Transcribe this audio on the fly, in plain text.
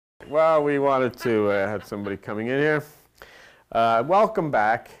Well, we wanted to have somebody coming in here. Welcome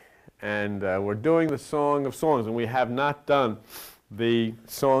back, and we're doing the Song of Songs, and we have not done the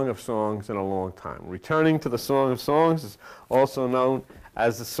Song of Songs in a long time. Returning to the Song of Songs is also known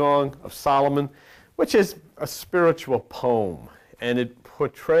as the Song of Solomon, which is a spiritual poem, and it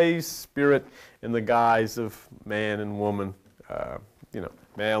portrays spirit in the guise of man and woman,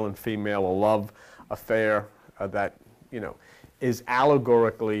 male and female, a love affair that, is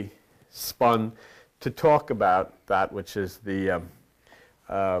allegorically spun to talk about that which is the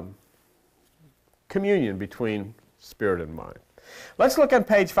communion between spirit and mind. Let's look on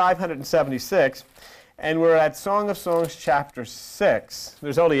page 576, and we're at Song of Songs chapter 6.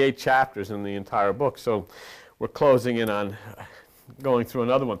 There's only 8 chapters in the entire book, so we're closing in on going through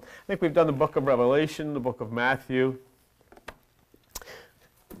another one. I think we've done the book of Revelation, the book of Matthew.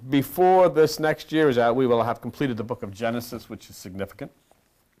 Before this next year is out, we will have completed the book of Genesis, which is significant,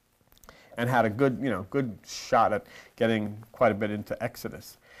 and had a good shot at getting quite a bit into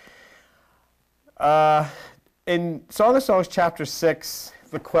Exodus. In Song of Songs chapter 6,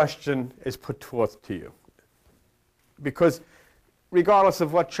 the question is put forth to you. Because regardless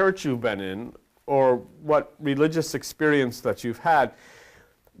of what church you've been in or what religious experience that you've had,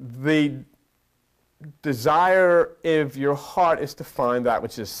 the desire of your heart is to find that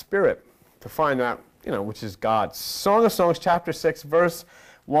which is spirit, to find that, which is God. Song of Songs chapter 6, verse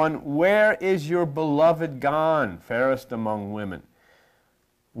 1, where is your beloved gone, fairest among women?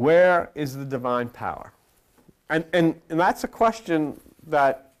 Where is the divine power? And that's a question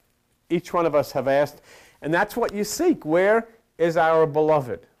that each one of us have asked, and that's what you seek. Where is our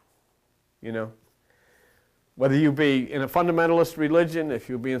beloved? Whether you be in a fundamentalist religion, if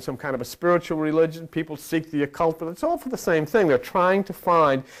you be in some kind of a spiritual religion, people seek the occult, but it's all for the same thing. They're trying to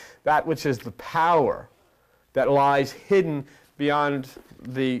find that which is the power that lies hidden beyond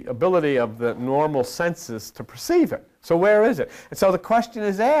the ability of the normal senses to perceive it. So where is it? And so the question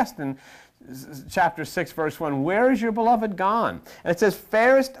is asked in chapter 6, verse 1, where is your beloved gone? And it says,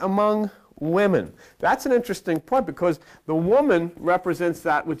 fairest among women. That's an interesting point, because the woman represents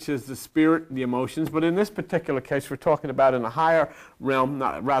that which is the spirit, the emotions, but in this particular case we're talking about in a higher realm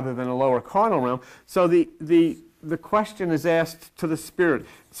rather than a lower carnal realm. So the question is asked to the spirit.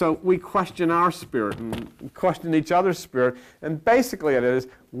 So we question our spirit and question each other's spirit, and basically it is,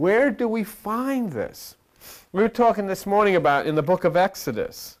 where do we find this? We were talking this morning about in the book of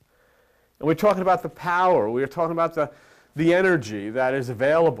Exodus, and we're talking about the power, we were talking about the energy that is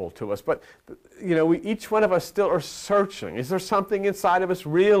available to us. But, each one of us still are searching. Is there something inside of us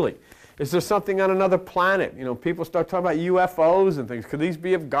really? Is there something on another planet? People start talking about UFOs and things. Could these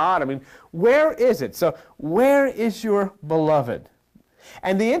be of God? I mean, where is it? So, where is your beloved?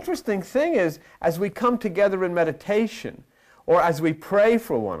 And the interesting thing is, as we come together in meditation, or as we pray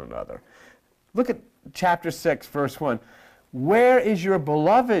for one another, look at chapter 6, verse 1. Where is your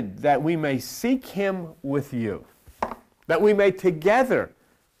beloved, that we may seek him with you? That we may together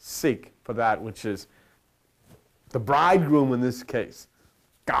seek for that which is the bridegroom in this case,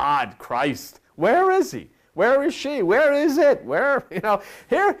 God, Christ. Where is he? Where is she? Where is it?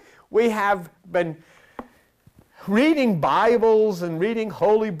 Here we have been reading Bibles and reading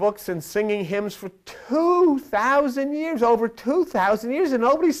holy books and singing hymns for 2,000 years, over 2,000 years, and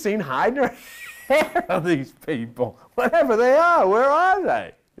nobody's seen hide nor hair of these people. Whatever they are, where are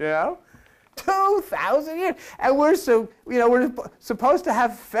they? 2,000 years, and we're supposed to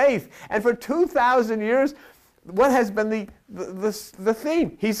have faith. And for 2,000 years, what has been the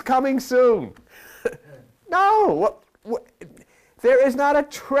theme? He's coming soon. No, there is not a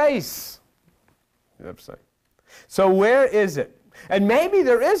trace. So where is it? And maybe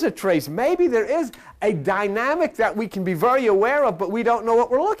there is a trace. Maybe there is a dynamic that we can be very aware of, but we don't know what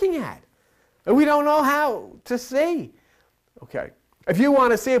we're looking at, and we don't know how to see. Okay. If you want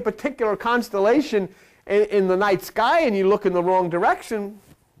to see a particular constellation in the night sky and you look in the wrong direction,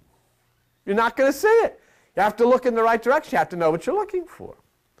 you're not going to see it. You have to look in the right direction. You have to know what you're looking for.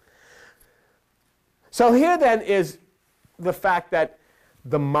 So here then is the fact that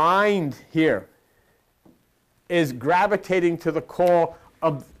the mind here is gravitating to the call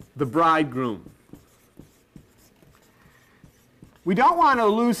of the bridegroom. We don't want to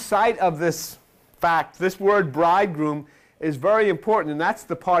lose sight of this fact. This word bridegroom is very important, and that's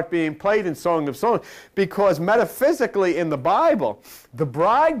the part being played in Song of Songs, because metaphysically in the Bible, the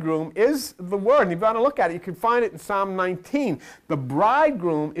bridegroom is the word. And if you want to look at it, you can find it in Psalm 19. The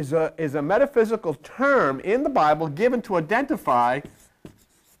bridegroom is a metaphysical term in the Bible given to identify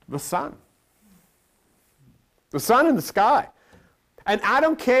the sun. The sun in the sky And I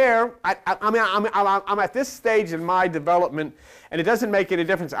don't care. I'm at this stage in my development, and it doesn't make any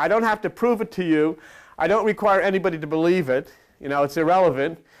difference. I don't have to prove it to you. I don't require anybody to believe it. You know, it's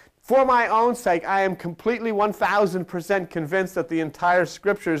irrelevant. For my own sake, I am completely 1,000% convinced that the entire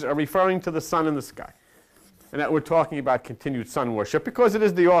Scriptures are referring to the sun in the sky. And that we're talking about continued sun worship because it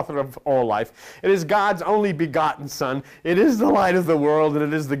is the author of all life. It is God's only begotten Son. It is the light of the world, and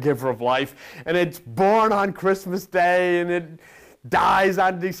it is the giver of life. And it's born on Christmas Day, and it dies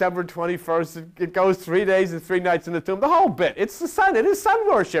on December 21st. It goes 3 days and 3 nights in the tomb. The whole bit. It's the sun. It is sun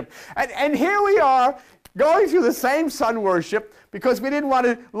worship. And here we are going through the same sun worship because we didn't want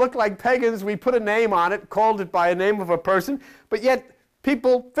to look like pagans. We put a name on it, called it by a name of a person, but yet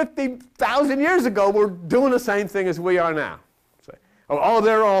people 50,000 years ago were doing the same thing as we are now. Say, oh,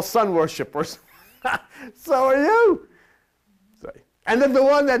 they're all sun worshipers. So are you. Say. And then the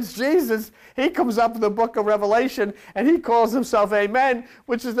one that's Jesus, he comes up in the book of Revelation, and he calls himself Amen,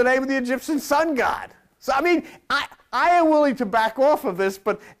 which is the name of the Egyptian sun god. So, I mean, I am willing to back off of this,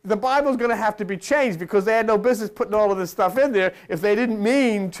 but the Bible's going to have to be changed because they had no business putting all of this stuff in there if they didn't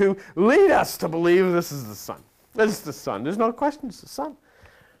mean to lead us to believe this is the sun. This is the sun. There's no question it's the sun.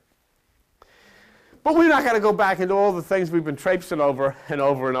 But we're not going to go back into all the things we've been traipsing over and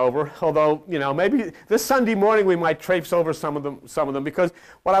over and over, although, you know, maybe this Sunday morning we might traipse over some of them because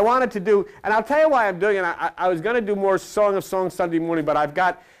what I wanted to do, and I'll tell you why I'm doing it, I was going to do more Song of Songs Sunday morning, but I've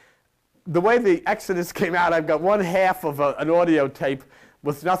got, the way the Exodus came out, I've got one half of an audio tape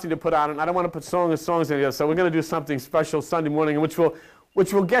with nothing to put on it, and I don't want to put Song of Songs in here, so we're going to do something special Sunday morning, which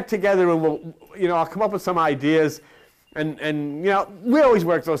we'll get together and we'll, you know, I'll come up with some ideas. And you know, we always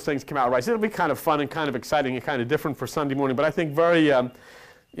work those things come out right. So it'll be kind of fun and kind of exciting and kind of different for Sunday morning, but I think very,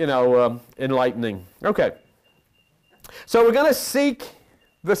 you know, enlightening. Okay. So we're going to seek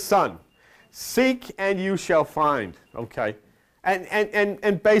the sun. Seek and you shall find. Okay.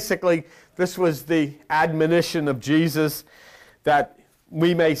 And basically, this was the admonition of Jesus that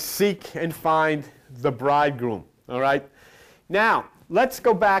we may seek and find the bridegroom. All right. Now, let's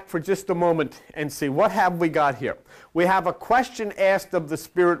go back for just a moment and see what have we got here. We have a question asked of the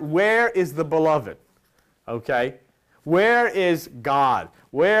Spirit, where is the beloved? Okay? Where is God?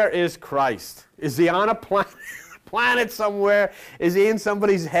 Where is Christ? Is he on a planet somewhere? Is he in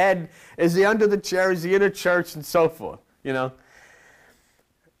somebody's head? Is he under the chair? Is he in a church? And so forth, you know?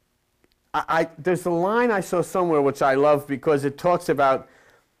 There's a line I saw somewhere which I love because it talks about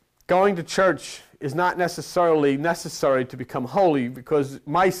going to church is not necessarily necessary to become holy because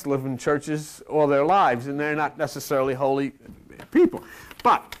mice live in churches all their lives and they're not necessarily holy people.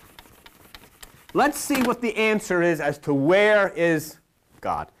 But let's see what the answer is as to where is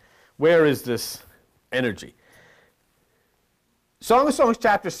God. Where is this energy? Song of Songs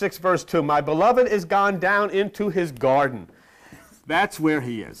chapter 6 verse 2, my beloved is gone down into his garden. That's where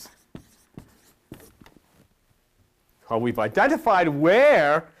he is. So we've identified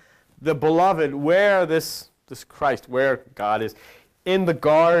where the beloved, where this Christ, where God is, in the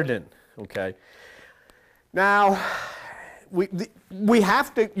garden, okay? Now, we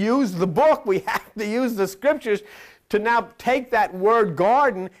have to use the book, we have to use the Scriptures to now take that word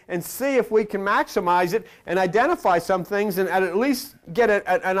garden and see if we can maximize it and identify some things and at least get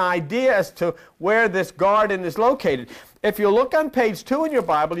an idea as to where this garden is located. If you look on page 2 in your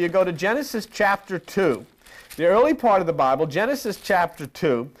Bible, you go to Genesis chapter 2. The early part of the Bible, Genesis chapter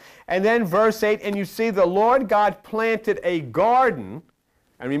 2, and then verse 8, and you see the Lord God planted a garden,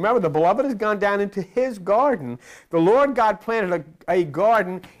 and remember the beloved has gone down into his garden. The Lord God planted a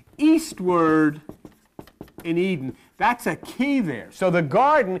garden eastward in Eden. That's a key there. So the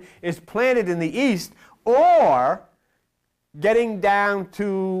garden is planted in the east, or getting down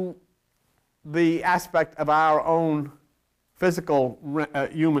to the aspect of our own physical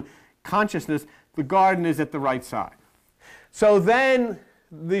human consciousness, the garden is at the right side. So then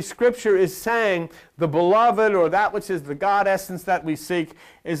the Scripture is saying the beloved, or that which is the God essence that we seek,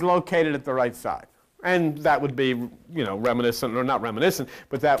 is located at the right side. And that would be, you know, reminiscent, or not reminiscent,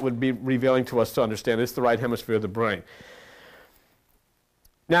 but that would be revealing to us to understand it's the right hemisphere of the brain.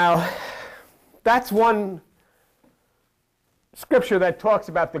 Now, that's one Scripture that talks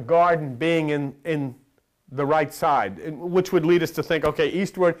about the garden being in the right side, which would lead us to think, okay,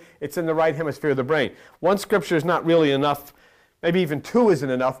 eastward, it's in the right hemisphere of the brain. One Scripture is not really enough. Maybe even 2 isn't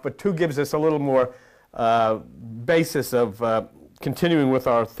enough, but 2 gives us a little more basis of continuing with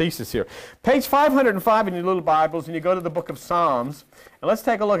our thesis here. Page 505 in your little Bibles, and you go to the book of Psalms, and let's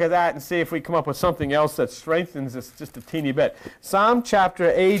take a look at that and see if we come up with something else that strengthens us just a teeny bit. Psalm chapter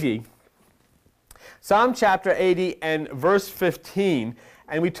 80 and verse 15,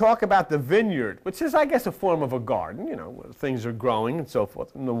 and we talk about the vineyard, which is, I guess, a form of a garden, you know, where things are growing and so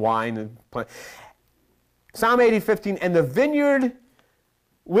forth, and the wine and plant. Psalm 80:15, and the vineyard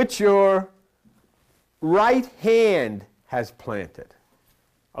which your right hand has planted.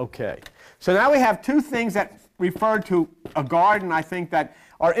 Okay, so now we have two things that refer to a garden, I think, that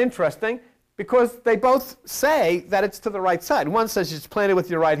are interesting, because they both say that it's to the right side. One says it's planted with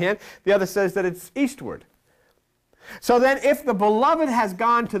your right hand. The other says that it's eastward. So then if the beloved has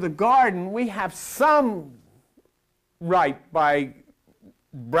gone to the garden, we have some right by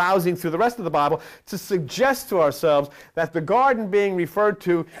browsing through the rest of the Bible to suggest to ourselves that the garden being referred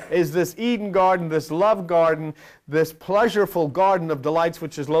to is this Eden garden, this love garden, this pleasureful garden of delights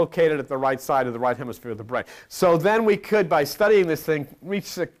which is located at the right side of the right hemisphere of the brain. So then we could, by studying this thing,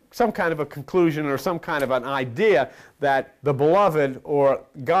 reach some kind of a conclusion or some kind of an idea that the beloved or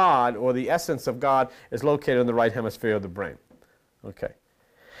God or the essence of God is located in the right hemisphere of the brain. Okay.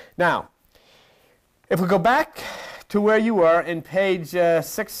 Now, if we go back to where you were in page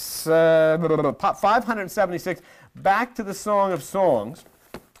 576, back to the Song of Songs.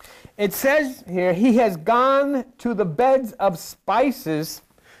 It says here, he has gone to the beds of spices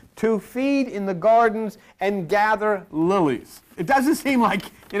to feed in the gardens and gather lilies. It doesn't seem like,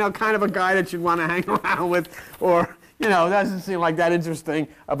 you know, kind of a guy that you'd want to hang around with, or, you know, it doesn't seem like that interesting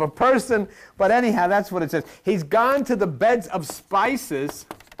of a person. But anyhow, that's what it says. He's gone to the beds of spices,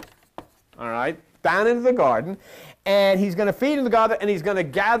 all right, down into the garden, and he's going to feed in the garden, and he's going to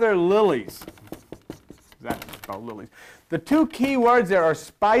gather lilies. That's spelled lilies. The two key words there are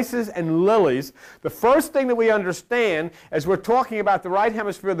spices and lilies. The first thing that we understand as we're talking about the right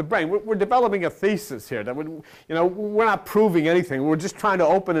hemisphere of the brain, we're developing a thesis here. That you know, we're not proving anything. We're just trying to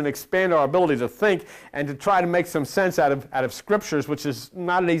open and expand our ability to think and to try to make some sense out of scriptures, which is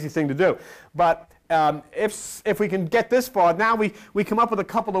not an easy thing to do. But if we can get this far, now we come up with a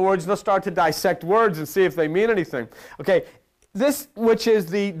couple of words, and let's start to dissect words and see if they mean anything. Okay, this, which is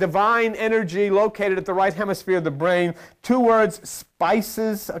the divine energy located at the right hemisphere of the brain, two words,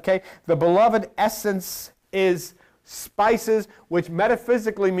 spices, okay? The beloved essence is spices, which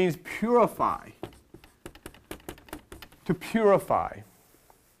metaphysically means purify. To purify,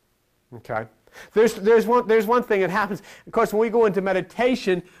 okay? There's one thing that happens. Of course, when we go into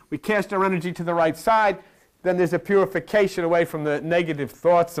meditation, we cast our energy to the right side, then there's a purification away from the negative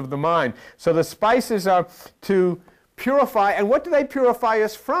thoughts of the mind. So the spices are to purify, and what do they purify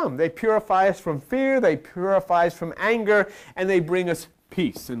us from? They purify us from fear, they purify us from anger, and they bring us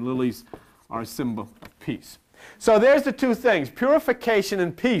peace. And lilies are a symbol of peace. So there's the two things, purification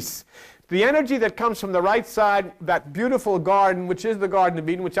and peace. The energy that comes from the right side, that beautiful garden, which is the Garden of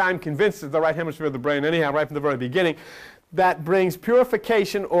Eden, which I'm convinced is the right hemisphere of the brain anyhow, right from the very beginning, that brings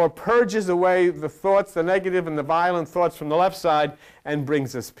purification or purges away the thoughts, the negative and the violent thoughts from the left side, and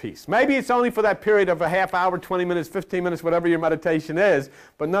brings us peace. Maybe it's only for that period of a half hour, 20 minutes, 15 minutes, whatever your meditation is,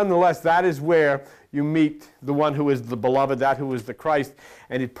 but nonetheless, that is where you meet the one who is the beloved, that who is the Christ,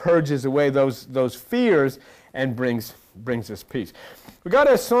 and it purges away those fears and brings us peace. We go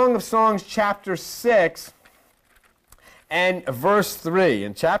to Song of Songs, chapter 6, and verse 3.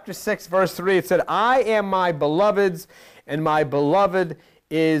 In chapter 6, verse 3, it said, I am my beloved's, and my beloved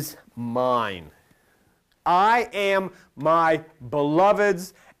is mine. I am my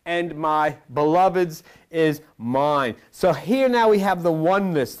beloved's, and my beloved's is mine. So here now we have the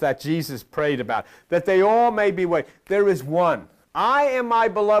oneness that Jesus prayed about, that they all may be one. There is one. I am my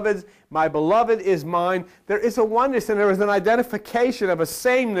beloved's, my beloved is mine. There is a oneness, and there is an identification of a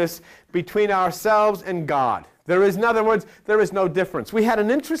sameness between ourselves and God. There is, in other words, there is no difference. We had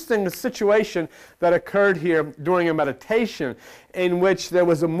an interesting situation that occurred here during a meditation in which there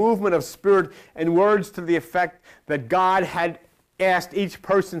was a movement of spirit and words to the effect that God had asked each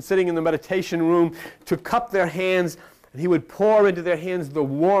person sitting in the meditation room to cup their hands, and he would pour into their hands the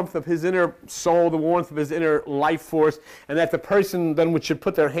warmth of his inner soul, the warmth of his inner life force, and that the person then should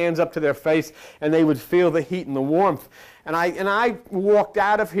put their hands up to their face and they would feel the heat and the warmth. And I walked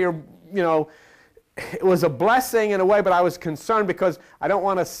out of here, you know, it was a blessing in a way, but I was concerned because I don't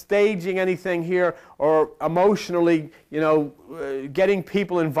want to staging anything here or emotionally, you know, getting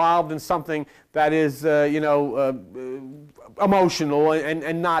people involved in something that is, emotional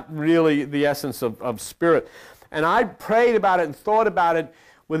and not really the essence of spirit. And I prayed about it and thought about it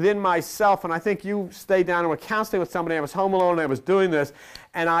within myself, and I think you stayed down and were counseling with somebody. I was home alone and I was doing this,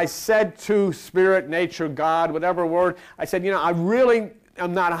 and I said to Spirit, Nature, God, whatever word, I said, you know,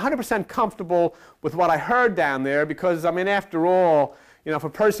 I'm not 100% comfortable with what I heard down there because, I mean, after all, You know, if a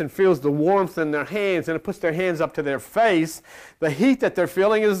person feels the warmth in their hands and it puts their hands up to their face, the heat that they're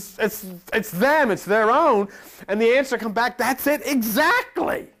feeling is, it's them, it's their own. And the answer comes back, that's it,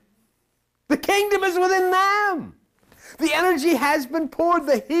 exactly. The kingdom is within them. The energy has been poured,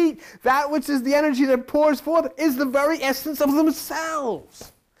 the heat, that which is the energy that pours forth, is the very essence of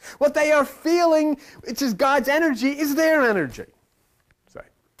themselves. What they are feeling, which is God's energy, is their energy.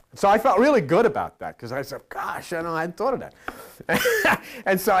 So I felt really good about that, because I said, gosh, I hadn't thought of that.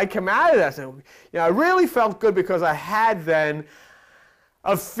 And so I came out of that. So, I really felt good because I had then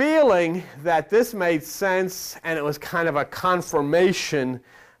a feeling that this made sense, and it was kind of a confirmation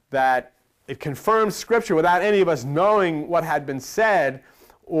that it confirmed Scripture without any of us knowing what had been said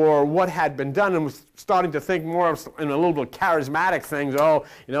or what had been done, and was starting to think more of in a little bit charismatic things. Oh,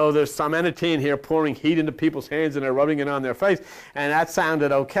 there's some entity in here pouring heat into people's hands and they're rubbing it on their face. And that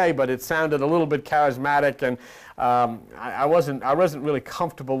sounded okay, but it sounded a little bit charismatic, and I wasn't really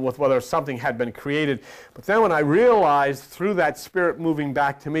comfortable with whether something had been created. But then when I realized through that Spirit moving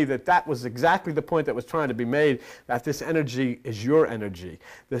back to me that was exactly the point that was trying to be made, that this energy is your energy.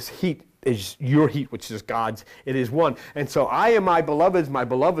 This heat is your heat, which is God's. It is one. And so I am my beloved's, my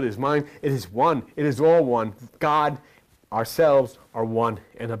beloved is mine. It is one. It is all one. God, ourselves are one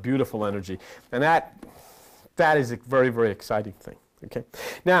in a beautiful energy. And that is a very, very exciting thing. Okay.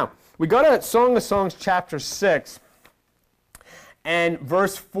 Now, we go to Song of Songs chapter 6 and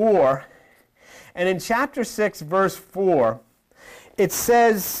verse 4. And in chapter 6, verse 4, it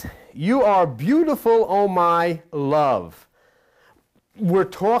says, "You are beautiful, O my love." We're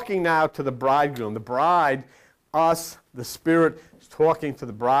talking now to the bridegroom. The bride, us, the Spirit, is talking to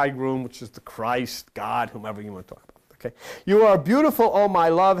the bridegroom, which is the Christ, God, whomever you want to talk about. Okay? "You are beautiful, O my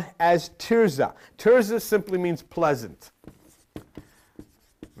love, as Tirzah." Tirzah simply means pleasant.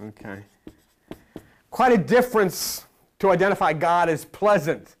 Okay. Quite a difference to identify God as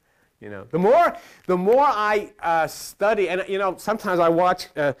pleasant. The more I study, and sometimes I watch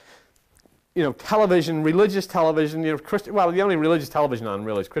television, religious television, Christian. Well, the only religious television on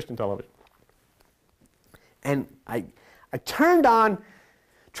really is Christian television. And I turned on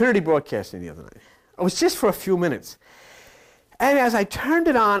Trinity Broadcasting the other night. It was just for a few minutes. And as I turned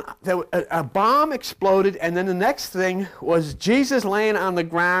it on, a bomb exploded, and then the next thing was Jesus laying on the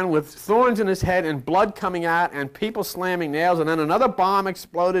ground with thorns in his head and blood coming out and people slamming nails, and then another bomb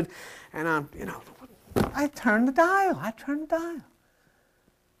exploded, and I turned the dial.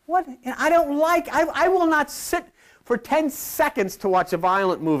 What? I don't like, I will not sit for 10 seconds to watch a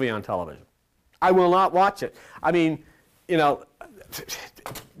violent movie on television. I will not watch it. I mean,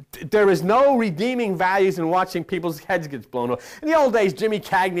 there is no redeeming values in watching people's heads get blown off. In the old days, Jimmy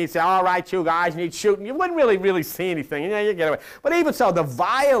Cagney would say, all right, you guys need shooting. You wouldn't really see anything. You get away. But even so, the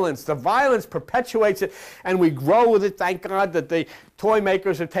violence perpetuates it, and we grow with it. Thank God that the toy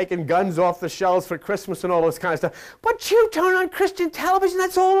makers are taking guns off the shelves for Christmas and all this kind of stuff. But you turn on Christian television,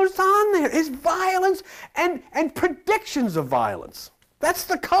 that's all that's on there, is violence and predictions of violence. That's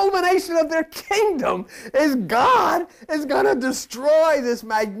the culmination of their kingdom, is God is going to destroy this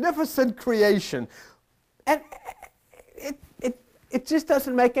magnificent creation. And it just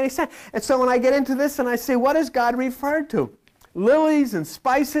doesn't make any sense. And so when I get into this and I say, what is God referred to? Lilies and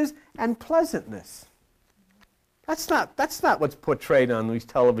spices and pleasantness. That's not what's portrayed on these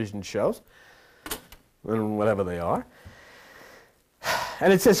television shows, whatever they are.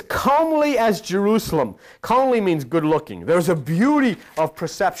 And it says, comely as Jerusalem. Comely means good looking. There's a beauty of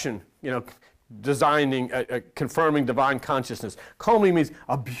perception, confirming divine consciousness. Comely means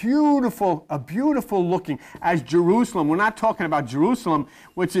a beautiful looking as Jerusalem. We're not talking about Jerusalem,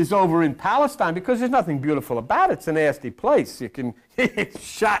 which is over in Palestine, because there's nothing beautiful about it. It's a nasty place. You can get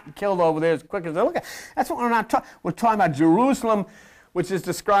shot and killed over there as quick as they look at. That's what we're not talking. We're talking about Jerusalem, which is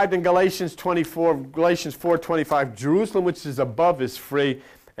described in Galatians 4:25, Jerusalem, which is above, is free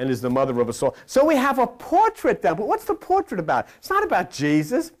and is the mother of us all. So we have a portrait then, but what's the portrait about? It's not about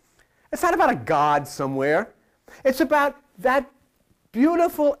Jesus. It's not about a God somewhere. It's about that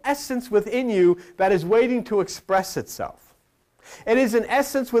beautiful essence within you that is waiting to express itself. It is an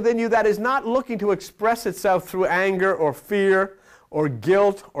essence within you that is not looking to express itself through anger or fear or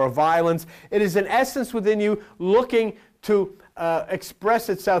guilt or violence. It is an essence within you looking to express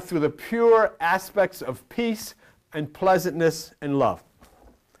itself through the pure aspects of peace and pleasantness and love.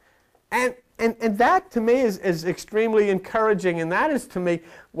 And that to me is extremely encouraging, and that is to me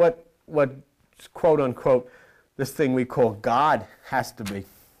what quote unquote this thing we call God has to be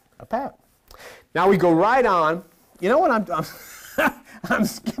about. Now we go right on. You know what I'm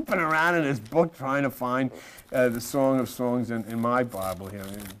skipping around in this book trying to find the Song of Songs in my Bible here.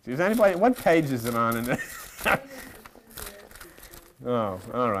 Does anybody, what page is it on? Oh,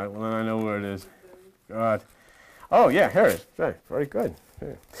 all right. Well, then I know where it is. God. Oh, yeah, here it is. Very, very good.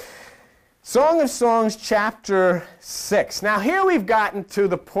 Here. Song of Songs, chapter 6. Now, here we've gotten to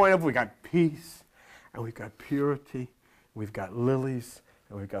the point of we got peace, and we've got purity, we've got lilies,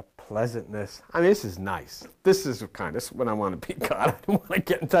 and we've got pleasantness. I mean, this is nice. This is what I want to be God. I don't want to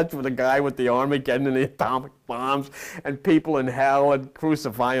get in touch with a guy with the Armageddon and the atomic bombs and people in hell and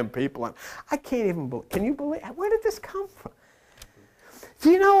crucifying people. And I can't even believe. Can you believe? Where did this come from?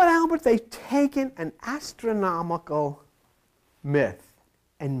 Do you know what, Albert? They've taken an astronomical myth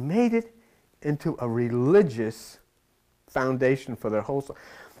and made it into a religious foundation for their whole soul.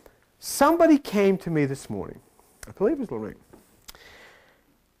 Somebody came to me this morning, I believe it was Lorraine,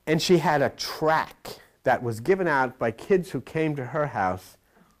 and she had a tract that was given out by kids who came to her house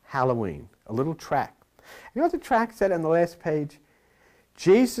Halloween, a little tract. You know what the tract said on the last page?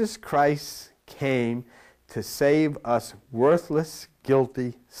 Jesus Christ came to save us worthless,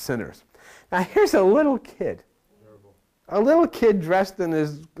 guilty sinners. Now here's a little kid. A little kid dressed in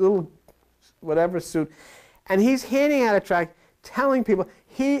his little whatever suit, and he's handing out a tract telling people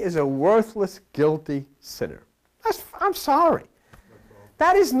he is a worthless, guilty sinner. I'm sorry.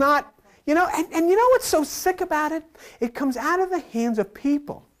 That is not, you know, and you know what's so sick about it? It comes out of the hands of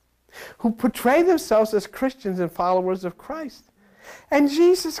people who portray themselves as Christians and followers of Christ. And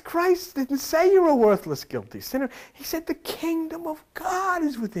Jesus Christ didn't say you're a worthless, guilty sinner. He said the kingdom of God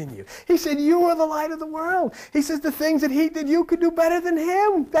is within you. He said you are the light of the world. He says the things that he did, you could do better than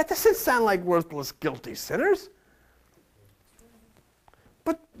him. That doesn't sound like worthless, guilty sinners.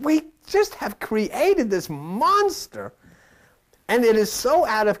 But we just have created this monster, and it is so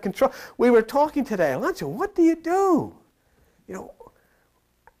out of control. We were talking today at lunch, what do? You know,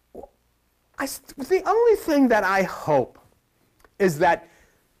 the only thing that I hope is that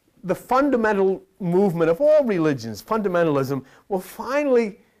the fundamental movement of all religions, fundamentalism, will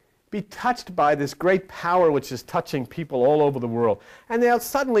finally be touched by this great power which is touching people all over the world. And they'll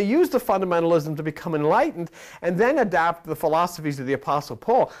suddenly use the fundamentalism to become enlightened and then adapt the philosophies of the Apostle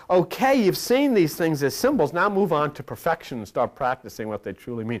Paul. Okay, you've seen these things as symbols, now move on to perfection and start practicing what they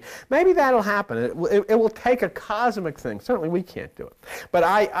truly mean. Maybe that'll happen. It will take a cosmic thing. Certainly we can't do it. But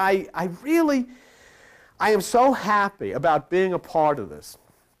I am so happy about being a part of this.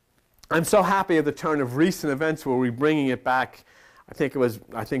 I'm so happy at the turn of recent events where we're bringing it back. I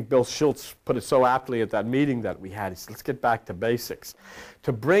think Bill Schultz put it so aptly at that meeting that we had. He said, let's get back to basics.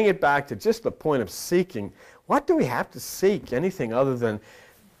 To bring it back to just the point of seeking. What do we have to seek? Anything other than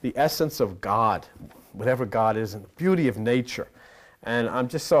the essence of God, whatever God is, and the beauty of nature. And I'm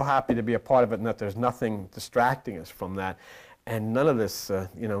just so happy to be a part of it and that there's nothing distracting us from that. And none of this,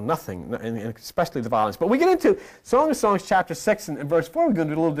 nothing, and especially the violence. But we get into Song of Songs, chapter 6, and verse 4, we're going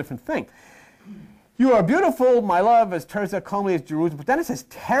to do a little different thing. You are beautiful, my love, as Tirzah, comely as Jerusalem. But then it says,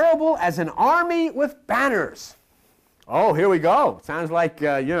 terrible as an army with banners. Oh, here we go. Sounds like,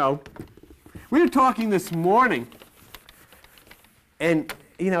 we were talking this morning, and,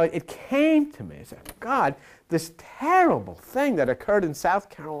 it came to me. I said, God, this terrible thing that occurred in South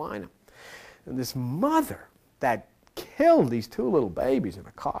Carolina, and this mother that killed these two little babies in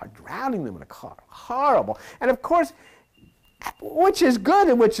a car, drowning them in a car. Horrible. And of course, which is good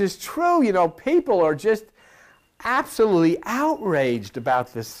and which is true, people are just absolutely outraged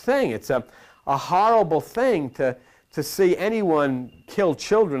about this thing. It's a horrible thing to see anyone kill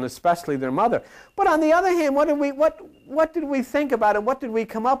children, especially their mother. But on the other hand, what did we think about it? What did we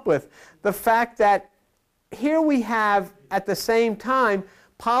come up with? The fact that here we have, at the same time,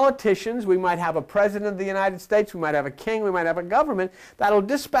 politicians, we might have a president of the United States, we might have a king, we might have a government that'll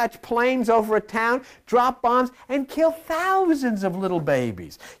dispatch planes over a town, drop bombs, and kill thousands of little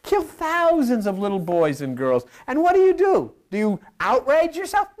babies, kill thousands of little boys and girls. And what do? Do you outrage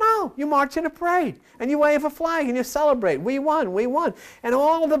yourself? No, you march in a parade, and you wave a flag, and you celebrate. We won, we won. And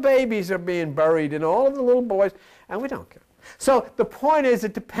all of the babies are being buried, and all of the little boys, and we don't care. So the point is,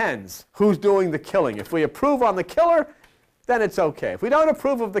 it depends who's doing the killing. If we approve on the killer, then it's okay. If we don't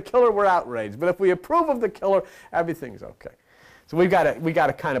approve of the killer, we're outraged. But if we approve of the killer, everything's okay. So we got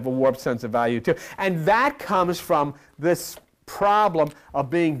a kind of a warped sense of value too. And that comes from this problem of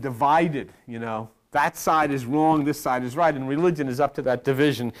being divided, That side is wrong, this side is right. And religion is up to that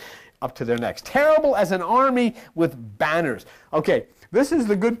division, up to their necks. Terrible as an army with banners. Okay, this is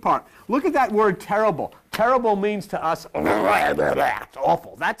the good part. Look at that word terrible. Terrible means to us, it's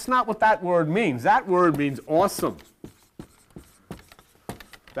awful. That's not what that word means. That word means awesome.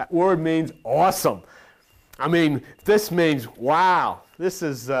 That word means awesome. I mean, this means wow. This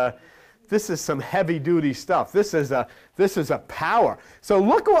is some heavy-duty stuff. This is a power. So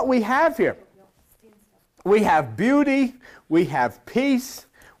look at what we have here. We have beauty, we have peace,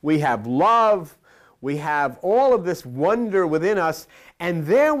 we have love, we have all of this wonder within us, and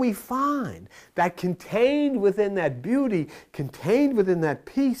there we find that contained within that beauty, contained within that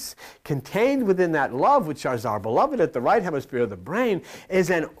peace, contained within that love, which is our beloved at the right hemisphere of the brain,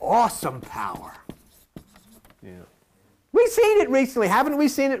 is an awesome power. Yeah. We've seen it recently. Haven't we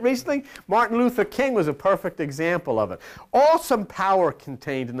seen it recently? Martin Luther King was a perfect example of it. Awesome power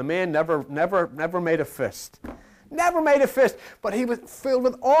contained, and the man never made a fist. Never made a fist, but he was filled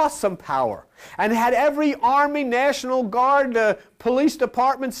with awesome power and had every Army, National Guard, police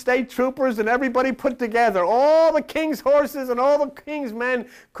department, state troopers, and everybody put together. All the king's horses and all the king's men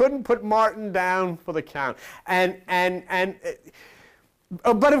couldn't put Martin down for the count. But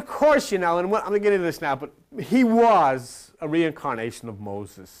of course, you know, and I'm going to get into this now, but he was a reincarnation of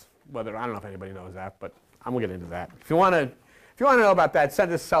Moses. I don't know if anybody knows that, but I'm going to get into that. If you want to know about that,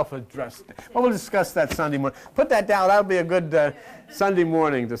 send us self-addressed. Well, we'll discuss that Sunday morning. Put that down. That'll be a good Sunday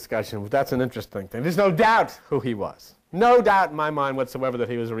morning discussion. That's an interesting thing. There's no doubt who he was. No doubt in my mind whatsoever that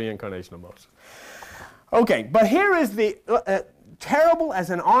he was a reincarnation of Moses. Okay, but here is the terrible as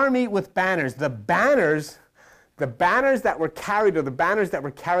an army with banners. The banners that were carried are the banners that were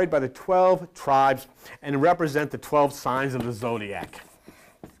carried by the 12 tribes and represent the 12 signs of the zodiac.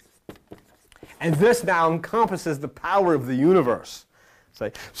 And this now encompasses the power of the universe.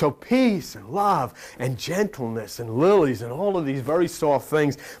 So peace and love and gentleness and lilies and all of these very soft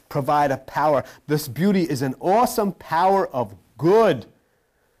things provide a power. This beauty is an awesome power of good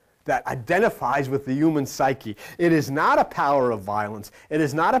that identifies with the human psyche. It is not a power of violence. It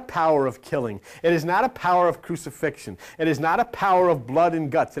is not a power of killing. It is not a power of crucifixion. It is not a power of blood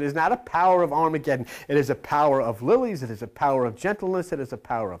and guts. It is not a power of Armageddon. It is a power of lilies. It is a power of gentleness. It is a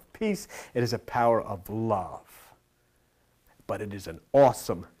power of peace. It is a power of love. But it is an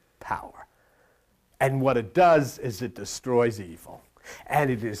awesome power. And what it does is it destroys evil. And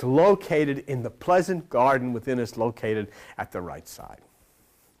it is located in the pleasant garden within us, located at the right side.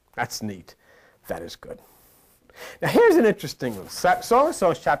 That's neat. That is good. Now here's an interesting one. Song of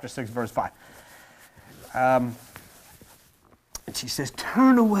Songs, chapter 6, verse 5. And she says,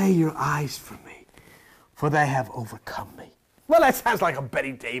 "Turn away your eyes from me, for they have overcome me." Well, that sounds like a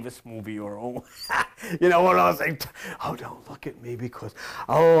Betty Davis movie or, you know, what I was saying, oh, don't look at me because,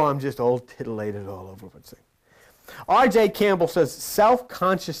 oh, I'm just all titillated all over. R.J. Campbell says,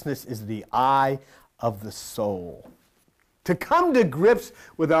 self-consciousness is the eye of the soul. To come to grips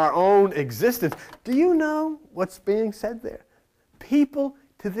with our own existence. Do you know what's being said there? People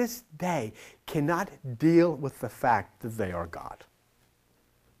to this day cannot deal with the fact that they are God.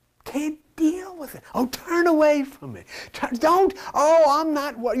 Can't deal with it. Oh, turn away from me. Don't, oh, I'm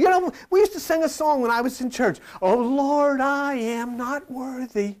not worthy. You know, we used to sing a song when I was in church. Oh, Lord, I am not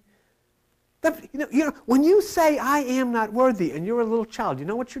worthy. You know, when you say, I am not worthy, and you're a little child, you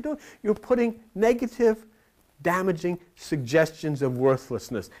know what you're doing? You're putting negative, damaging suggestions of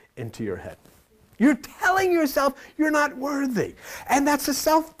worthlessness into your head. You're telling yourself you're not worthy. And that's a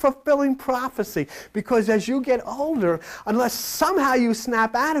self-fulfilling prophecy, because as you get older, unless somehow you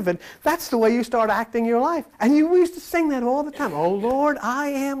snap out of it, that's the way you start acting your life. And we used to sing that all the time. Oh, Lord, I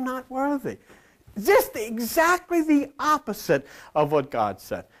am not worthy. Just exactly the opposite of what God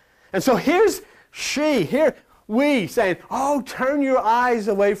said. And so here's we saying, oh, turn your eyes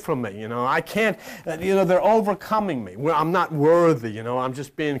away from me. You know, I can't, you know, they're overcoming me. Well, I'm not worthy, you know, I'm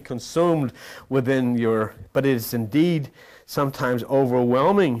just being consumed within your, but it is indeed sometimes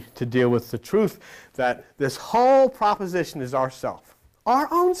overwhelming to deal with the truth that this whole proposition is ourself. Our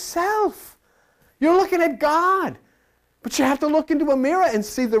own self. You're looking at God, but you have to look into a mirror and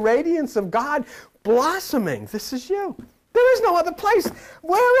see the radiance of God blossoming. This is you. There is no other place.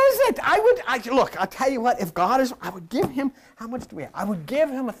 Where is it? Look, I'll tell you what, if God is, I would give him, how much do we have? I would give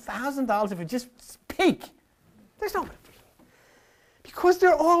him $1,000 if it just peak. There's no, because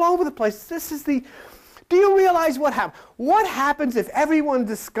they're all over the place. Do you realize what happens? What happens if everyone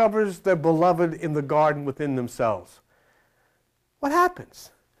discovers their beloved in the garden within themselves? What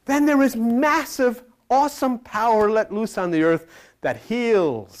happens? Then there is massive, awesome power let loose on the earth that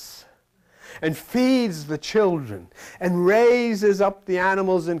heals and feeds the children, and raises up the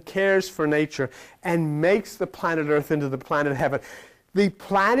animals and cares for nature, and makes the planet Earth into the planet Heaven. The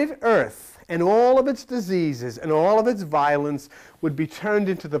planet Earth and all of its diseases and all of its violence would be turned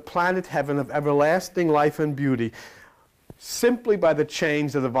into the planet Heaven of everlasting life and beauty, simply by the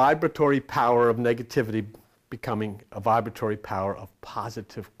change of the vibratory power of negativity becoming a vibratory power of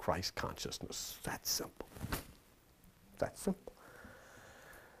positive Christ consciousness. That's simple. That's simple.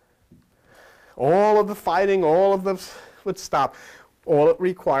 All of the fighting, all of the would stop. All it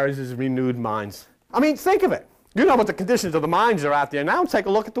requires is renewed minds. I mean, think of it. You know what the conditions of the minds are out there. Now take a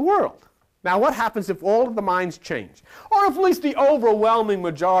look at the world. Now what happens if all of the minds change? Or if at least the overwhelming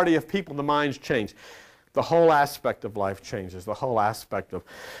majority of people, the minds change? The whole aspect of life changes. The whole aspect of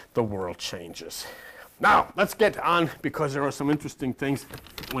the world changes. Now, let's get on, because there are some interesting things.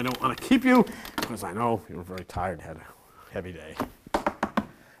 We don't want to keep you, because I know you're very tired and had a heavy day.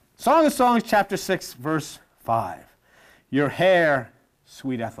 Song of Songs, chapter 6, verse 5. Your hair,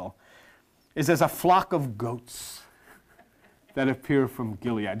 sweet Ethel, is as a flock of goats that appear from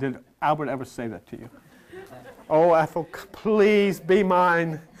Gilead. Did Albert ever say that to you? Oh, Ethel, please be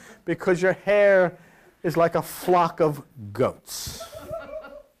mine, because your hair is like a flock of goats.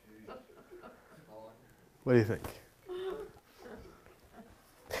 What do you think?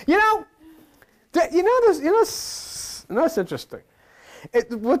 You know it's interesting.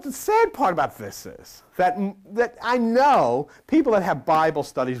 What the sad part about this is that I know people that have Bible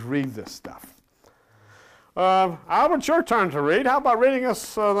studies read this stuff. Albert, it's your turn to read. How about reading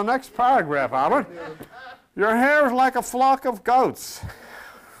us the next paragraph, Albert? Your hair is like a flock of goats.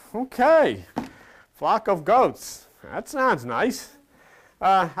 Okay, flock of goats. That sounds nice.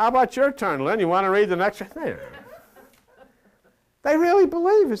 How about your turn, Lynn? You want to read the next one? They really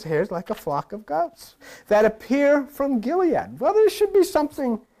believe his hair is like a flock of goats that appear from Gilead. Well, there should be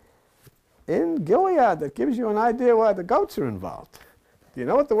something in Gilead that gives you an idea why the goats are involved. Do you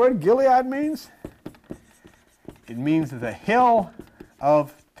know what the word Gilead means? It means the hill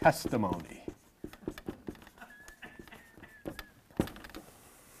of testimony.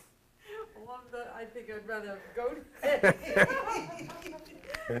 I think I'd rather go to bed.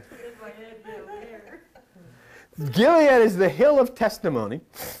 If I had no hair. Gilead is the hill of testimony.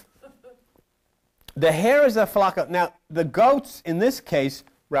 The hair is a flock of... Now, the goats, in this case,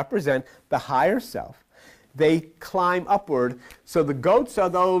 represent the higher self. They climb upward. So the goats are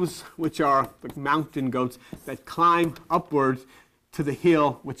those which are the mountain goats that climb upwards to the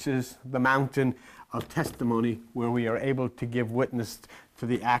hill, which is the mountain of testimony, where we are able to give witness to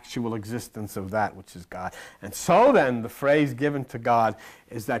the actual existence of that which is God. And so then the phrase given to God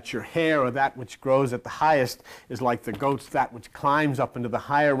is that your hair, or that which grows at the highest, is like the goats, that which climbs up into the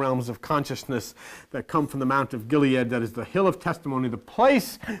higher realms of consciousness that come from the Mount of Gilead, that is the hill of testimony, the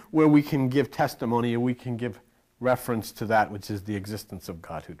place where we can give testimony, and we can give reference to that which is the existence of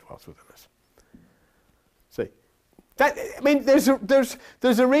God who dwells within us. See?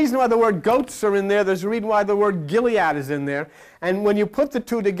 There's a reason why the word goats are in there. There's a reason why the word Gilead is in there. And when you put the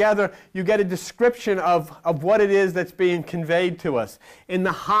two together, you get a description of what it is that's being conveyed to us. In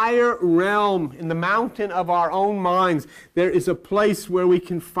the higher realm, in the mountain of our own minds, there is a place where we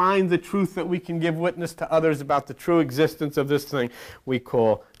can find the truth, that we can give witness to others about the true existence of this thing we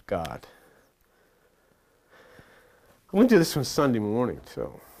call God. I'm going to do this on Sunday morning,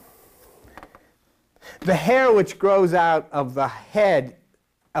 too. The hair which grows out of the head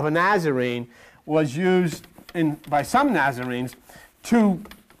of a Nazarene was used by some Nazarenes to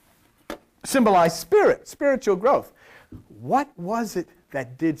symbolize spiritual growth. What was it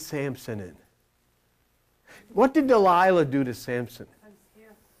that did Samson in? What did Delilah do to Samson?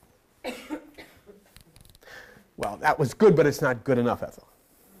 Well, that was good, but it's not good enough, Ethel.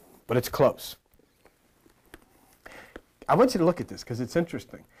 But it's close. I want you to look at this because it's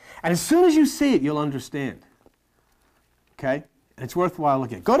interesting. And as soon as you see it, you'll understand. Okay? And it's worthwhile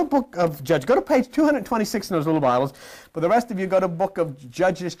looking at. Go to Book of Judges. Go to page 226 in those little Bibles. But the rest of you go to Book of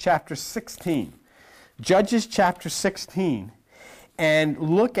Judges chapter 16. Judges chapter 16. And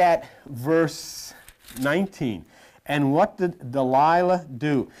look at verse 19. And what did Delilah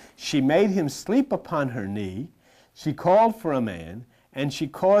do? She made him sleep upon her knee. She called for a man. And she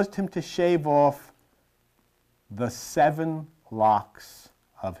caused him to shave off the 7 locks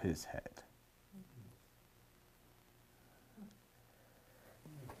of his head.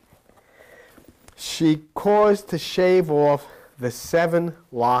 She caused to shave off the 7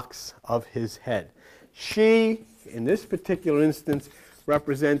 locks of his head. She, in this particular instance,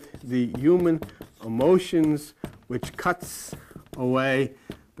 represent the human emotions, which cuts away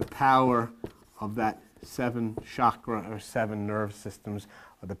the power of that 7 chakra or 7 nerve systems,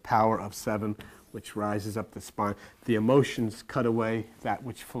 or the power of 7 which rises up the spine. The emotions cut away that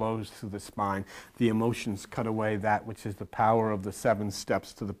which flows through the spine. The emotions cut away that which is the power of the 7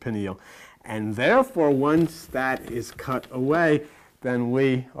 steps to the pineal. And therefore, once that is cut away, then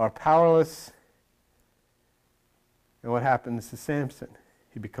we are powerless. And what happens to Samson?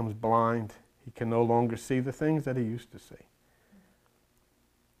 He becomes blind. He can no longer see the things that he used to see.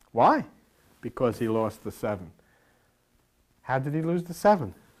 Why? Because he lost the 7. How did he lose the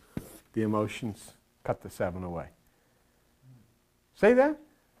 7? The emotions cut the 7 away. See that?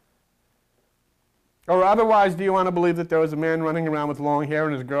 Or otherwise, do you want to believe that there was a man running around with long hair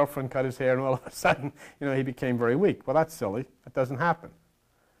and his girlfriend cut his hair and all of a sudden, he became very weak? Well, that's silly. That doesn't happen.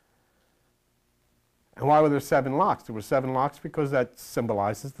 And why were there 7 locks? There were 7 locks because that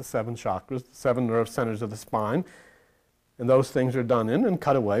symbolizes the 7 chakras, the 7 nerve centers of the spine. And those things are done in and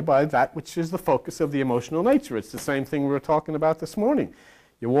cut away by that which is the focus of the emotional nature. It's the same thing we were talking about this morning.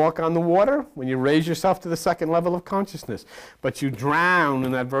 You walk on the water when you raise yourself to the 2nd level of consciousness. But you drown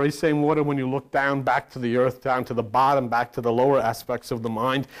in that very same water when you look down back to the earth, down to the bottom, back to the lower aspects of the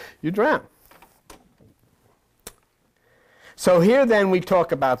mind. You drown. So here then we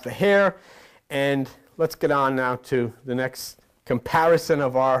talk about the hair, and let's get on now to the next comparison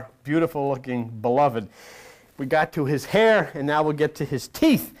of our beautiful looking beloved. We got to his hair, and now we'll get to his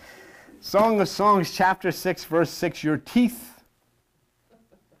teeth. Song of Songs, chapter 6, verse 6, your teeth.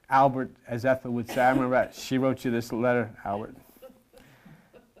 Albert, as Ethel would say, I remember she wrote you this letter, Albert.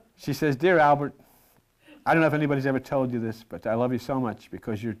 She says, Dear Albert, I don't know if anybody's ever told you this, but I love you so much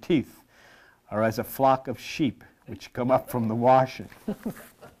because your teeth are as a flock of sheep which come up from the washing.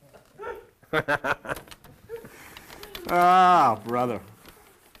 Ah, brother.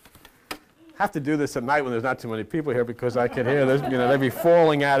 I have to do this at night when there's not too many people here because I can hear this, they'd be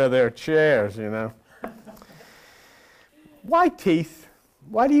falling out of their chairs, Why teeth?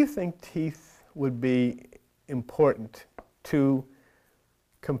 Why do you think teeth would be important to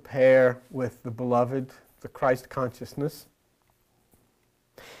compare with the beloved, the Christ consciousness?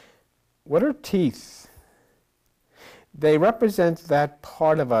 What are teeth? They represent that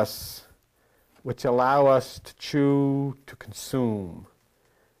part of us which allow us to chew, to consume.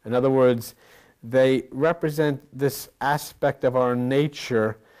 In other words, they represent this aspect of our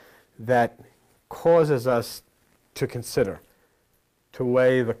nature that causes us to consider, to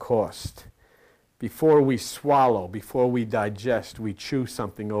weigh the cost. Before we swallow, before we digest, we chew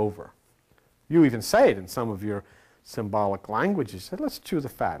something over. You even say it in some of your symbolic languages. Say, let's chew the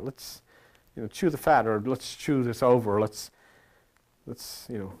fat. Let's, chew the fat, or let's chew this over. Or let's,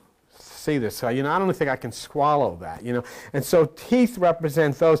 see this. I don't think I can swallow that. And so teeth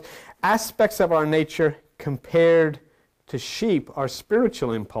represent those aspects of our nature compared to sheep, our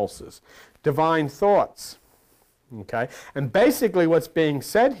spiritual impulses, divine thoughts. Okay? And basically what's being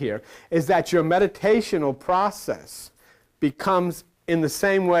said here is that your meditational process becomes in the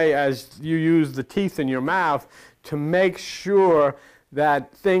same way as you use the teeth in your mouth to make sure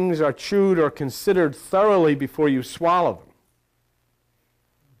that things are chewed or considered thoroughly before you swallow them.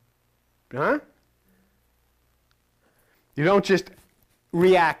 Huh? You don't just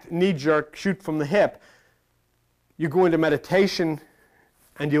react, knee-jerk, shoot from the hip. You go into meditation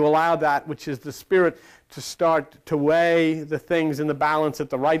and you allow that which is the spirit to start to weigh the things in the balance at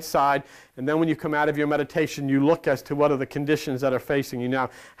the right side. And then when you come out of your meditation, you look as to what are the conditions that are facing you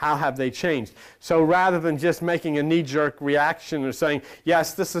now. How have they changed? So rather than just making a knee-jerk reaction or saying,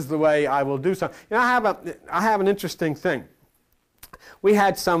 yes, this is the way I will do something. I have an interesting thing. We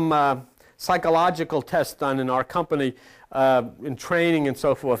had some psychological tests done in our company in training and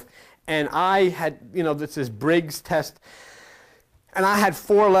so forth. And I had, this is Briggs test. And I had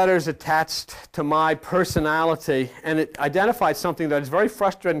 4 letters attached to my personality, and it identified something that is very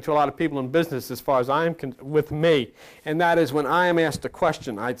frustrating to a lot of people in business as far as I am with me, and that is when I am asked a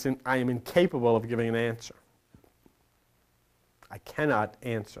question, I am incapable of giving an answer. I cannot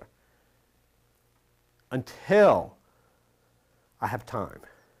answer until I have time.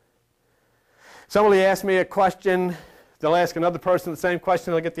 Somebody asks me a question, they'll ask another person the same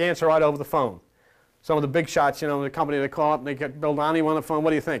question, they'll get the answer right over the phone. Some of the big shots, the company, they call up and they get Bill Donahue on the phone.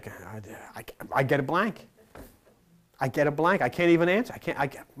 What do you think? I get a blank. I get a blank. I can't even answer.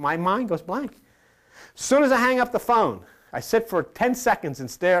 My mind goes blank. As soon as I hang up the phone, I sit for 10 seconds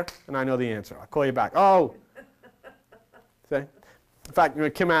and stare, and I know the answer. I'll call you back. Oh. See? In fact,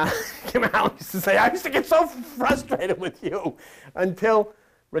 Kim Allen used to say, I used to get so frustrated with you until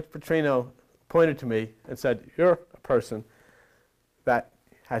Rich Petrino pointed to me and said, you're a person that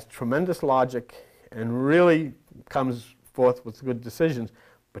has tremendous logic and really comes forth with good decisions,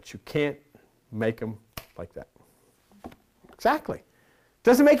 but you can't make them like that. Exactly.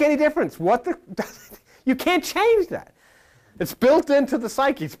 Doesn't make any difference. You can't change that. It's built into the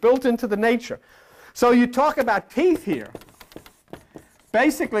psyche. It's built into the nature. So you talk about teeth here.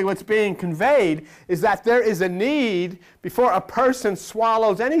 Basically what's being conveyed is that there is a need before a person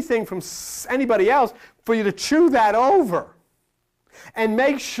swallows anything from anybody else for you to chew that over and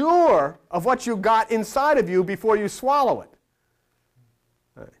make sure of what you got inside of you before you swallow it.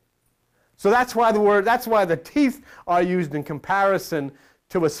 Right. So that's why the teeth are used in comparison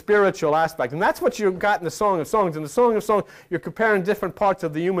to a spiritual aspect. And that's what you've got in the Song of Songs. In the Song of Songs, you're comparing different parts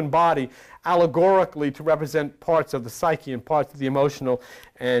of the human body allegorically to represent parts of the psyche and parts of the emotional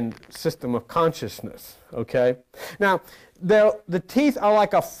and system of consciousness. Okay? Now, the teeth are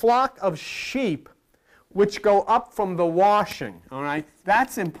like a flock of sheep which go up from the washing. All right?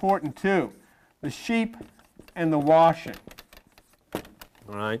 That's important too. The sheep and the washing.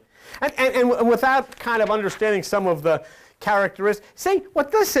 All right? And without kind of understanding some of the characteristics, see,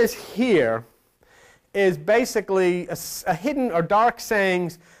 what this is here is basically a hidden or dark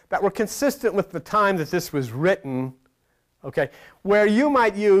sayings that were consistent with the time that this was written, okay, where you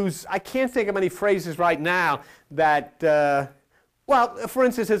might use, I can't think of any phrases right now that, well, for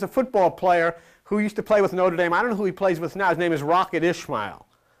instance, there's a football player who used to play with Notre Dame. I don't know who he plays with now. His name is Rocket Ismail.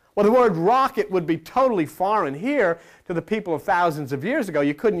 Well, the word rocket would be totally foreign here to the people of thousands of years ago.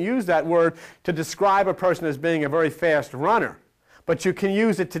 You couldn't use that word to describe a person as being a very fast runner. But you can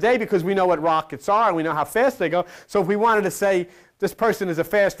use it today because we know what rockets are and we know how fast they go. So if we wanted to say this person is a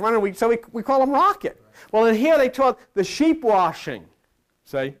fast runner, we call him Rocket. Well, in here they taught the sheep washing,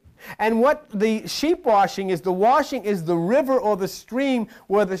 see? And what the sheep washing is the river or the stream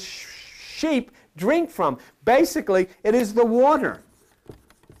where the sheep drink from. Basically, it is the water.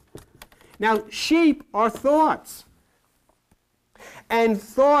 Now, sheep are thoughts. And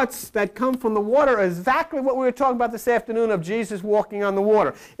thoughts that come from the water are exactly what we were talking about this afternoon of Jesus walking on the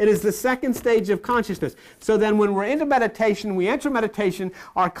water. It is the second stage of consciousness. So then when we're into meditation, we enter meditation,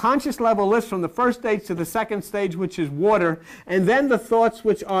 our conscious level lifts from the first stage to the second stage, which is water, and then the thoughts,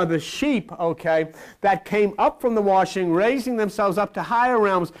 which are the sheep, okay, that came up from the washing, raising themselves up to higher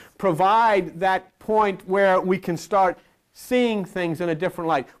realms, provide that point where we can start seeing things in a different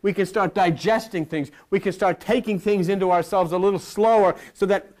light. We can start digesting things. We can start taking things into ourselves a little slower so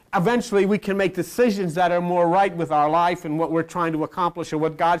that eventually we can make decisions that are more right with our life and what we're trying to accomplish or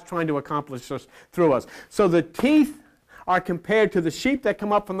what God's trying to accomplish through us. So the teeth are compared to the sheep that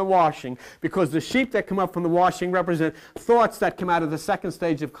come up from the washing because the sheep that come up from the washing represent thoughts that come out of the second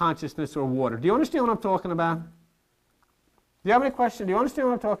stage of consciousness or water. Do you understand what I'm talking about? Do you have any questions? Do you understand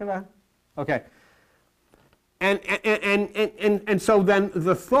what I'm talking about? Okay. And so then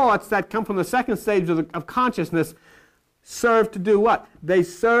the thoughts that come from the second stage of consciousness serve to do what? They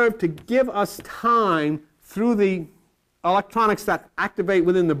serve to give us time through the electronics that activate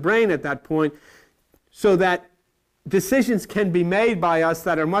within the brain at that point so that decisions can be made by us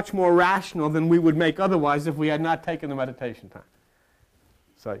that are much more rational than we would make otherwise if we had not taken the meditation time.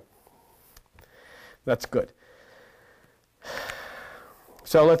 So that's good.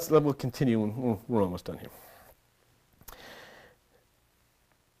 So we'll continue. We're almost done here.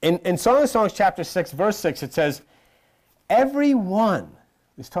 In Song of Songs, chapter 6, verse 6, it says, everyone,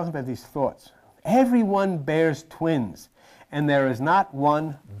 it's talking about these thoughts, everyone bears twins, and there is not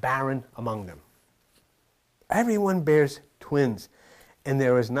one barren among them. Everyone bears twins, and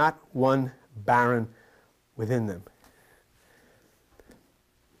there is not one barren within them.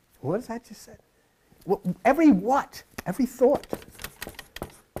 What does that just say? Every what? Every thought.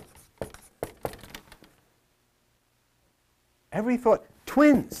 Every thought.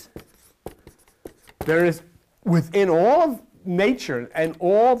 Twins. There is, within all of nature and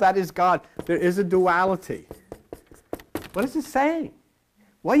all that is God, there is a duality. What is it saying?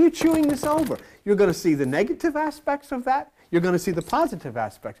 Why are you chewing this over? You're going to see the negative aspects of that. You're going to see the positive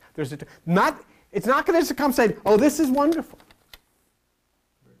aspects. It's not going to just come say, oh, this is wonderful.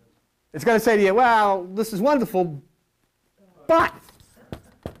 It's going to say to you, well, this is wonderful, but.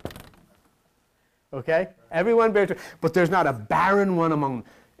 Okay? Everyone bears, but there's not a barren one among them.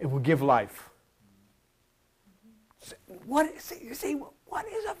 It will give life. What is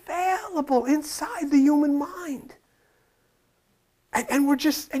available inside the human mind? And you're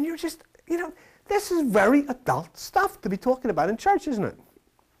just, this is very adult stuff to be talking about in church, isn't it?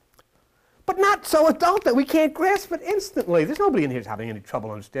 But not so adult that we can't grasp it instantly. There's nobody in here who's having any trouble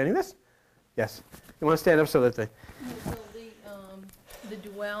understanding this. Yes? You want to stand up so that they... The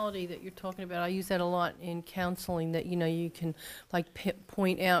duality that you're talking about, I use that a lot in counseling, that you can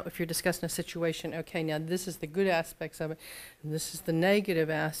point out if you're discussing a situation, okay, now this is the good aspects of it, and this is the negative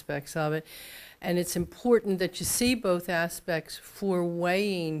aspects of it, and it's important that you see both aspects for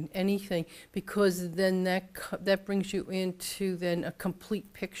weighing anything, because then that brings you into then a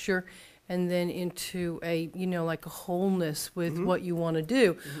complete picture, and then into a like a wholeness with what you want to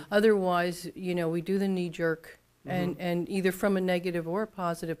do. Otherwise, we do the knee jerk. And either from a negative or a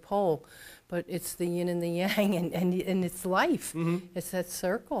positive pole, but it's the yin and the yang, and it's life. It's that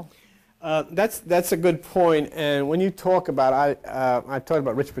circle. That's a good point. And when you talk about, I talked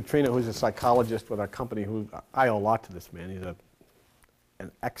about Rich Petrino, who's a psychologist with our company, who I owe a lot to this man. He's an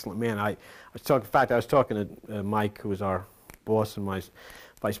an excellent man. I was talking, in fact, I was talking to Mike, who was our boss and my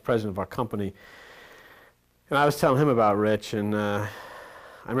vice president of our company, and I was telling him about Rich, and I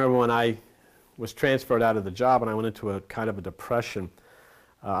remember when I was transferred out of the job and I went into a kind of a depression.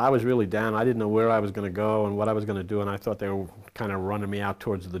 I was really down. I didn't know where I was going to go and what I was going to do, and I thought they were kind of running me out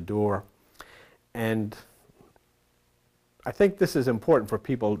towards the door. And I think this is important for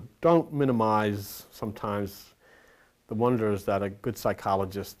people. Don't minimize sometimes the wonders that a good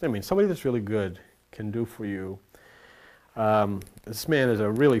psychologist, I mean, somebody that's really good can do for you. This man is a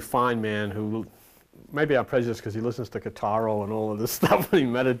really fine man who, maybe I'm prejudiced because he listens to Kataro and all of this stuff and he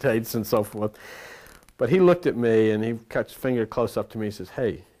meditates and so forth. But he looked at me and he cut his finger close up to me and says,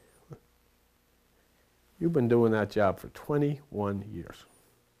 hey, you've been doing that job for 21 years.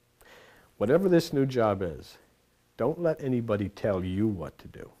 Whatever this new job is, don't let anybody tell you what to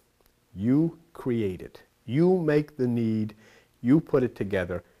do. You create it. You make the need. You put it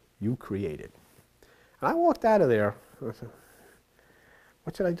together. You create it. And I walked out of there. And I said,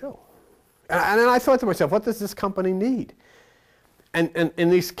 what should I do? And then I thought to myself, what does this company need? And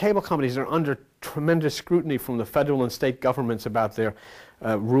these cable companies are under tremendous scrutiny from the federal and state governments about their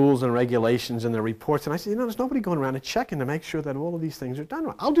rules and regulations and their reports. And I said, you know, there's nobody going around and checking to make sure that all of these things are done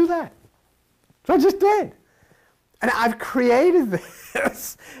right. I'll do that. So I just did. And I've created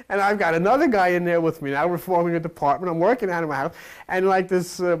this. And I've got another guy in there with me now. We're forming a department. I'm working out of my house. And like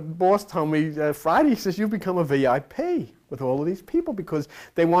this boss told me Friday, he says, you've become a VIP with all of these people because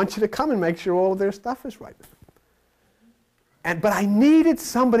they want you to come and make sure all of their stuff is right. But I needed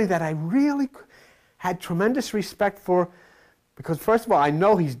somebody that I really had tremendous respect for because, first of all, I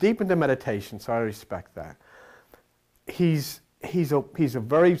know he's deep into meditation, so I respect that. He's a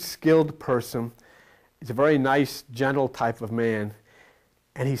very skilled person. He's a very nice, gentle type of man.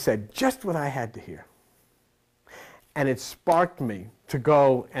 And he said just what I had to hear. And it sparked me to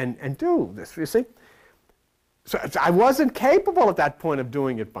go and do this, you see. So I wasn't capable at that point of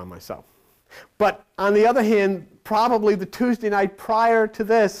doing it by myself. But on the other hand, probably the Tuesday night prior to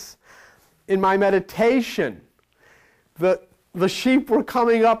this, in my meditation, the sheep were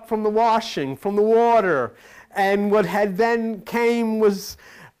coming up from the washing, from the water, and what had then came was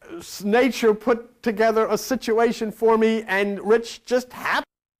nature put together a situation for me, and Rich just happened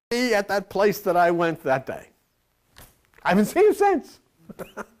to be at that place that I went that day. I haven't seen him since,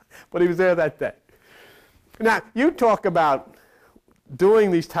 but he was there that day. Now, you talk about doing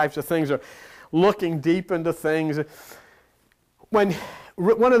these types of things or looking deep into things. One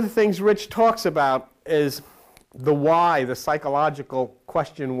of the things Rich talks about is the why, the psychological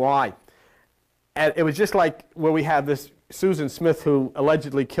question why. And it was just like where we have this Susan Smith who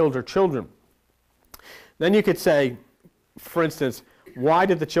allegedly killed her children. Then you could say, for instance, why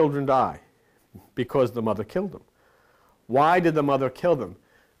did the children die? Because the mother killed them. Why did the mother kill them?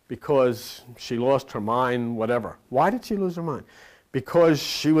 Because she lost her mind, whatever. Why did she lose her mind? Because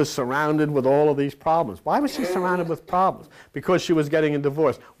she was surrounded with all of these problems. Why was she surrounded with problems? Because she was getting a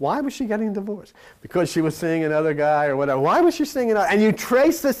divorce. Why was she getting a divorce? Because she was seeing another guy or whatever. Why was she seeing another? And you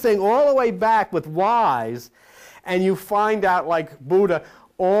trace this thing all the way back with whys, and you find out, like Buddha,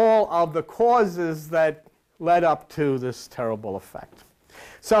 all of the causes that led up to this terrible effect.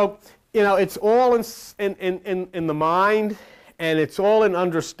 So, you know, it's all in the mind, and it's all in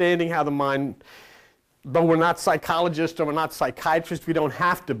understanding how the mind. Though we're not psychologists or we're not psychiatrists, we don't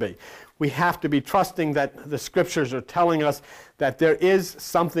have to be. We have to be trusting that the scriptures are telling us that there is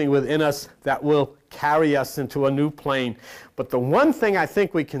something within us that will carry us into a new plane. But the one thing I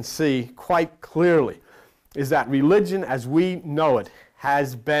think we can see quite clearly is that religion as we know it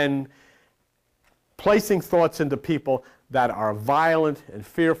has been placing thoughts into people that are violent and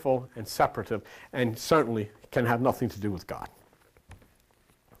fearful and separative and certainly can have nothing to do with God.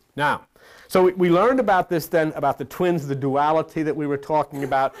 Now, so we learned about this then, about the twins, the duality that we were talking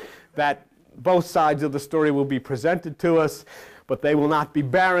about, that both sides of the story will be presented to us, but they will not be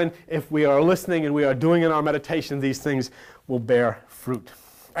barren. If we are listening and we are doing in our meditation, these things will bear fruit.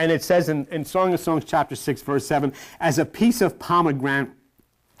 And it says in Song of Songs chapter 6, verse 7, as a piece of pomegranate,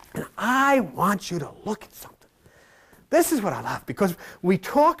 and I want you to look at something. This is what I love, because we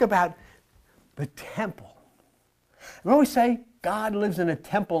talk about the temple. We always say, God lives in a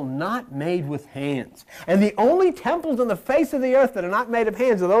temple not made with hands. And the only temples on the face of the earth that are not made of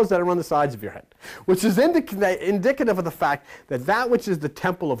hands are those that are on the sides of your head, which is indicative of the fact that that which is the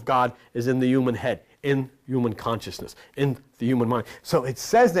temple of God is in the human head, in human consciousness, in the human mind. So it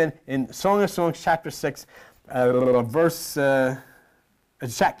says then in Song of Songs chapter 6, chapter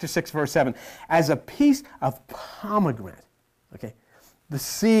 6, verse 7, as a piece of pomegranate. Okay, the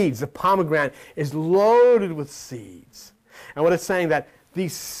seeds, the pomegranate is loaded with seeds. And what it's saying that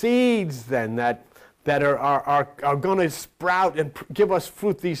these seeds then that are going to sprout and give us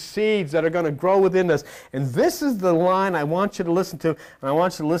fruit, these seeds that are going to grow within us. And this is the line I want you to listen to, and I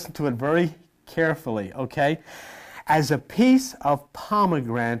want you to listen to it very carefully, okay? As a piece of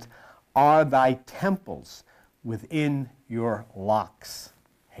pomegranate are thy temples within your locks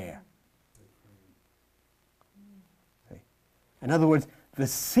hair. Okay. In other words, the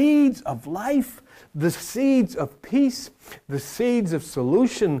seeds of life, the seeds of peace, the seeds of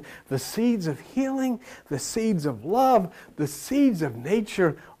solution, the seeds of healing, the seeds of love, the seeds of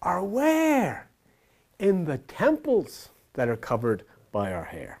nature are where? In the temples that are covered by our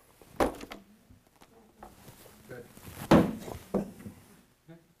hair.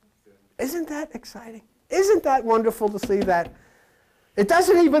 Isn't that exciting? Isn't that wonderful to see that? It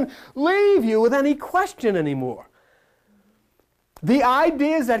doesn't even leave you with any question anymore. The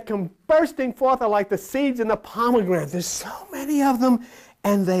ideas that come bursting forth are like the seeds in the pomegranate. There's so many of them,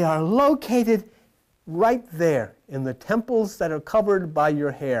 and they are located right there in the temples that are covered by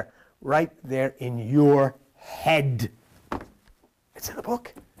your hair, right there in your head. It's in the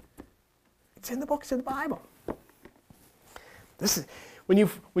book. It's in the book. It's in the Bible. This is when you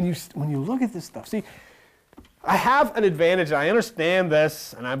look at this stuff. See, I have an advantage. I understand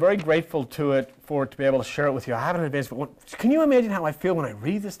this, and I'm very grateful to it for it to be able to share it with you. I have an advantage, but can you imagine how I feel when I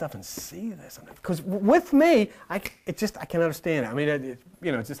read this stuff and see this? Because with me, I can understand it. I mean, it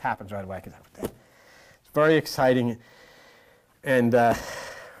just happens right away. It's very exciting, and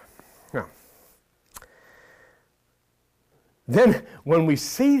then when we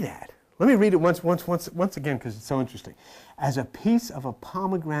see that, let me read it once again because it's so interesting. As a piece of a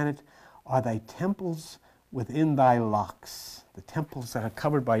pomegranate are thy temples within thy locks, the temples that are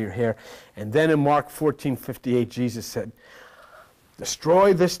covered by your hair. And then in Mark 14:58, Jesus said,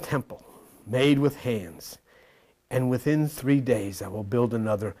 destroy this temple made with hands, and within 3 days I will build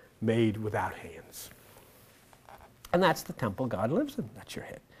another made without hands. And that's the temple God lives in. That's your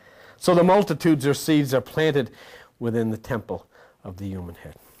head. So the multitudes or seeds are planted within the temple of the human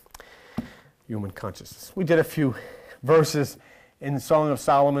head, human consciousness. We did a few verses in Song of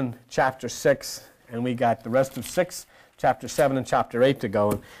Solomon, chapter 6, and we got the rest of 6, chapter 7, and chapter 8 to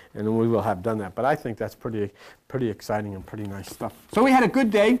go, and then we will have done that. But I think that's pretty exciting and pretty nice stuff. So we had a good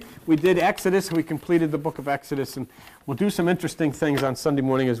day. We did Exodus. We completed the book of Exodus, and we'll do some interesting things on Sunday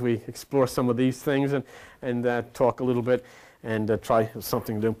morning as we explore some of these things and talk a little bit and try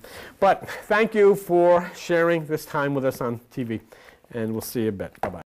something new. But thank you for sharing this time with us on TV, and we'll see you a bit. Bye-bye.